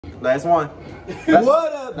Last one.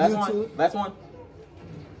 What up, Last YouTube? one. Last one.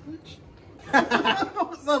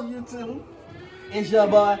 What's up, YouTube? It's your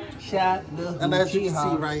boy, ShiThe. And as you can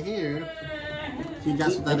see right here, you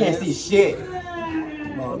got what I that can't is. see shit.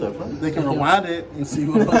 Well, they can rewind it and see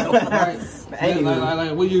what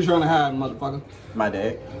Like, what you trying to hide, motherfucker? My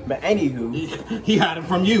dad. But anywho, He hide it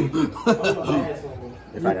from you.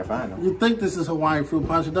 if I can find them. You think this is Hawaiian fruit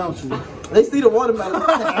punch, don't you? They see the watermelon.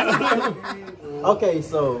 Okay,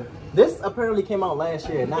 so this apparently came out last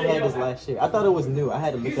year, and I had this last year. I thought it was new. I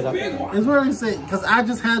had to look it up. It's very sick, because I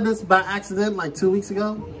just had this by accident like 2 weeks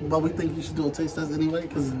ago, but we think you should do a taste test anyway,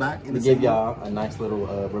 because it's back. We give y'all a nice little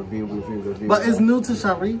review. But it's new to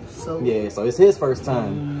Shari, so. Yeah, so it's his first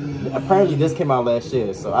time. Apparently this came out last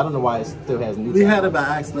year, so I don't know why it still has new. We had it by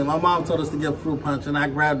accident. My mom told us to get fruit punch, and I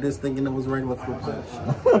grabbed this thinking it was regular fruit punch.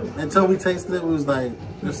 Until we tasted it, we was like,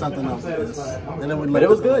 there's something else to this. And then we But it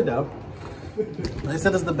was good though. They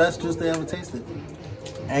said it's the best juice they ever tasted.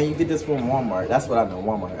 And you get this from Walmart. That's what I know,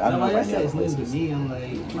 Walmart. I don't know about any other places. I'm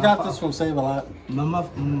like, We got this from Save a Lot. my mother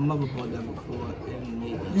bought that before and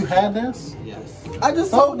made it. You had this? Yes. I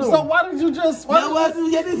just So, told them. so why did you just? Why No, I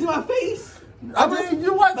didn't get this in my face. I mean,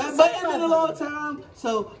 you want But it's been a long time,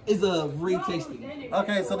 so it's a re-tasting.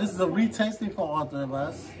 Okay, so this is a retasting for all three of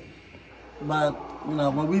us. But, you know,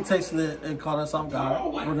 when we tasted it and caught us off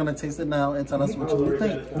guard, we're going to taste it now and tell us what you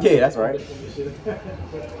think. Yeah, that's right.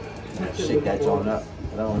 Shake that joint up.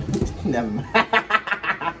 I don't. Never mind.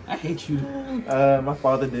 I hate you. My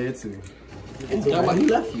father did too. That's why he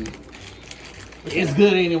left you. It's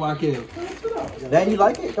good, ain't it, Rique? Dad, you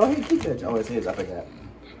like it? Go ahead, keep that. Oh, it's his. I forgot.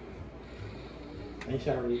 Hey,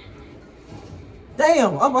 Shari.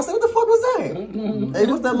 Damn, I was about to say, what the fuck was that? Hey,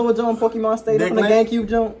 what's that little joint Pokemon Stadium from the GameCube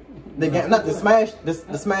joint? The game, not the Smash, the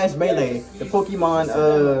Smash Melee, the Pokemon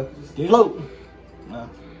float.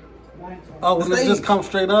 Oh, when it just come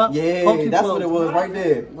straight up? Yeah, Pokey that's float. what it was right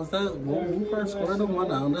there. What's that? Who first squirted one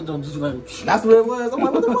down? That don't just like. That's what it was. I'm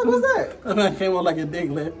like, what the fuck was that? And that came out like a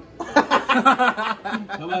diglet.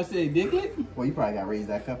 Nobody said Dicklet? Well, you probably got to raise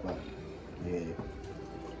that cup up. Yeah.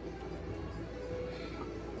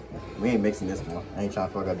 We ain't mixing this one. I ain't trying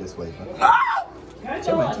to fuck up this flavor.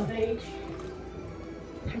 Chill, man.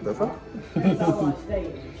 The fuck?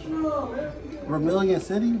 Vermilion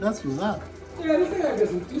City? That's what's up. Yeah, this thing like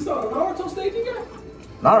this. You saw the Naruto stage again?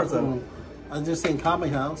 Naruto. I just seen Kame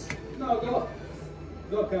House. No, go up.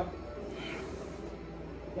 Go up, Cal.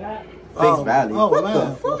 Fixed Valley. Oh, What man.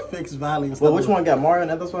 the fuck? Fixed Valley. And Well, stuff. which one got Mario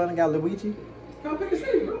and the other one got Luigi? Cal, pick a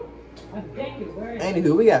city, bro.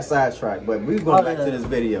 Anywho, we got sidetracked, but we going back to this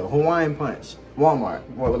video. Hawaiian Punch, Walmart.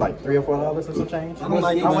 What, like $3 or $4 or some change? I don't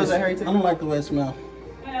like the How way much it, that Harry I don't like the way it smells.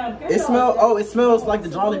 It smells. Oh, it smells like the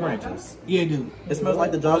Jolly Ranchers. Yeah, dude. It smells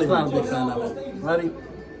like the Jolly I'm not a big Ranchers. fan of it. Ready?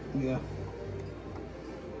 Yeah.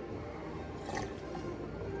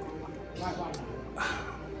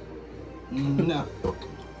 No.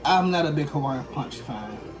 I'm not a big Hawaiian Punch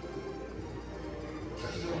fan.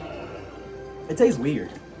 It tastes weird.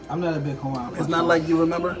 I'm not a big Hawaiian Punch It's not fan. like you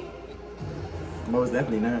remember. Most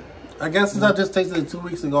definitely not. I guess since I just tasted it 2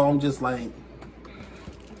 weeks ago, I'm just like,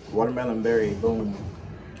 Watermelon berry, boom.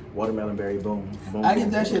 Watermelon berry, boom. Boom. I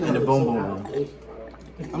get that shit and the a- boom boom.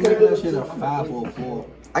 I'm giving that shit a 5 or a 4.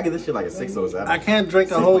 I give this shit like a 6 or 7. I can't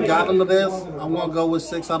drink a whole gallon of this. I'm gonna go with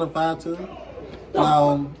 6 out of 5 too.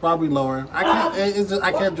 No, probably lower. I can't. It's just,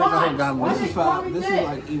 I can't drink a whole gallon. This is 5. This is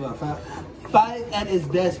like either 5. 5 at its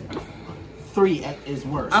best, 3 at its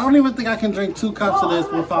worst. I don't even think I can drink 2 cups of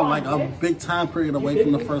this without like a big time period away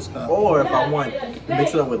from the first cup. Or if I want to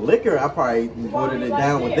mix it up with liquor, I probably watered it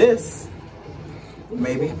down with this.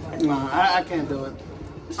 Maybe. No, I can't do it.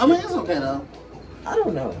 I mean, it's okay though. I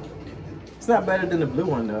don't know. It's not better than the blue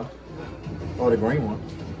one though, or the green one.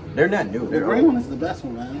 They're not new. The They're green old. one is the best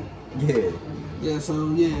one, man. Yeah. Yeah, so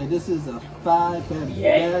yeah, this is a 5 at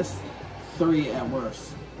best, 3 at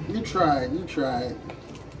worst. You tried. You tried.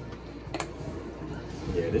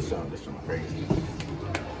 Yeah, this song crazy.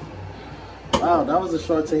 Wow, that was a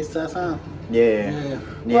short taste test, huh? Yeah. Yeah.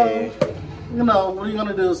 Yeah. You know, what are you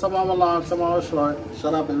gonna do? Some of them are long, some of them are short.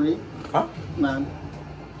 Shut up and read. Huh? None.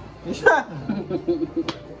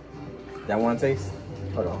 That one taste?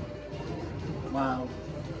 Hold on. Wow.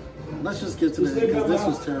 Let's just get to this because this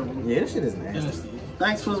was terrible. Yeah, this shit is nasty.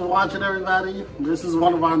 Thanks for watching, everybody. This is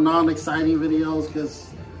one of our non-exciting videos because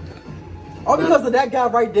Oh, because of that guy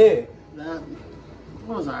right there. that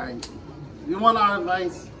was alright. You want our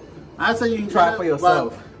advice? I say you can Try get it for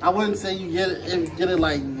yourself. but I wouldn't say you get it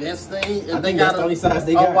like this thing. If I think that's the only size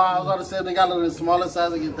they got. Oh wow, I was gonna say if they got a little smaller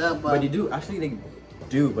size to get that, But you do, actually they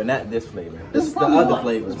do, but not this flavor. This is the probably other good.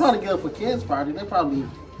 flavors. It's probably good for kids' party. They probably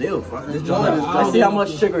Still, fuck this joint. Let's see how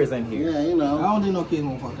much sugar is in here. Yeah, you know. I don't think no kids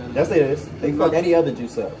won't fuck that. That's it. They fuck any other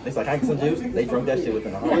juice up. They like, I get some juice. They drink that shit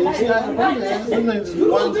within a You heart. see how it is? Them niggas just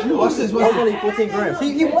one juice. What's this? That's only 14 grams.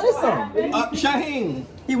 He wanted some. Shaheen.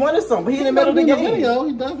 He wanted some, but he in the middle of the game. Video,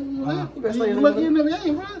 he definitely you lucky in the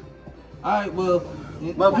game, bro. Alright, well.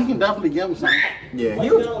 But we can definitely give him some. Yeah,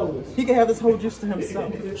 he can have this whole juice to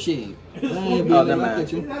himself. Shit. Oh, never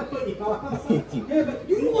mind. Yeah, but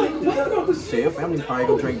you like playing off the Shit, your family probably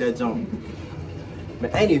gonna drink that junk.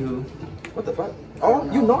 But anywho, what the fuck? Oh,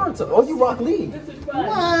 you Naruto. Oh, you Rock Lee. What?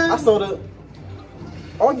 I saw the.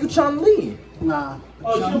 Oh, you Chun Li. Nah.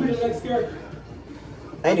 Oh, she'll be the next character.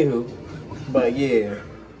 Anywho, but yeah,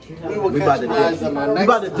 will we about to catch you guys dip. on our We next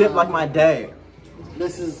about to dip time. like my dad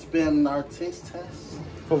This has been our taste test.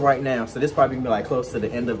 for right now. So this probably gonna be like close to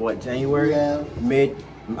the end of what, January? Yeah.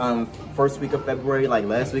 First week of February, like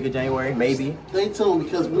last week of January, maybe. Stay tuned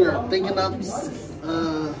because we are thinking up,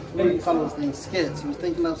 what do you call those things? Skits. We're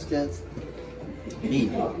thinking up skits.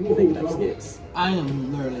 Thinking of skits. I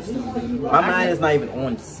am literally still. My mind is not even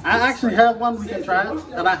on. I actually have one we can try,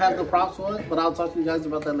 and I have the props for it, but I'll talk to you guys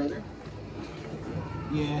about that later.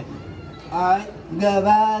 Yeah. Alright.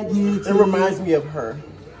 Goodbye, YouTube. It reminds me of her.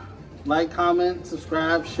 Like, comment,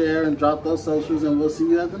 subscribe, share, and drop those socials, and we'll see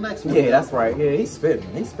you at the next one. Yeah, that's right. Yeah, he's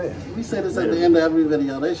spitting. He's spitting. We say this at the end of every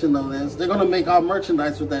video. They should know this. They're gonna make our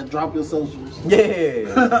merchandise with that. Drop your socials. Yeah.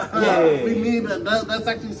 Yeah. We need that. That's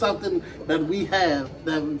actually something that we have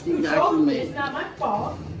that we can actually make. It's not my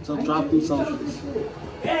fault. So drop these socials.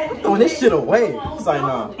 Throwing this shit away. Sign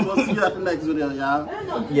off. We'll see you at the next video, y'all.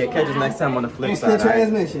 Yeah, catch us next time on the flip It's the side. All right?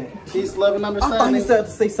 transmission. Peace, love, and I thought he understanding. said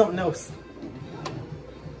to say something else.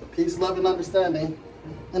 Peace, love, and understanding.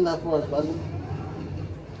 And that for us, buddy.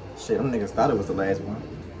 Shit, them niggas thought it was the last one.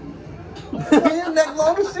 Next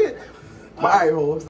long as shit. But alright, hoes.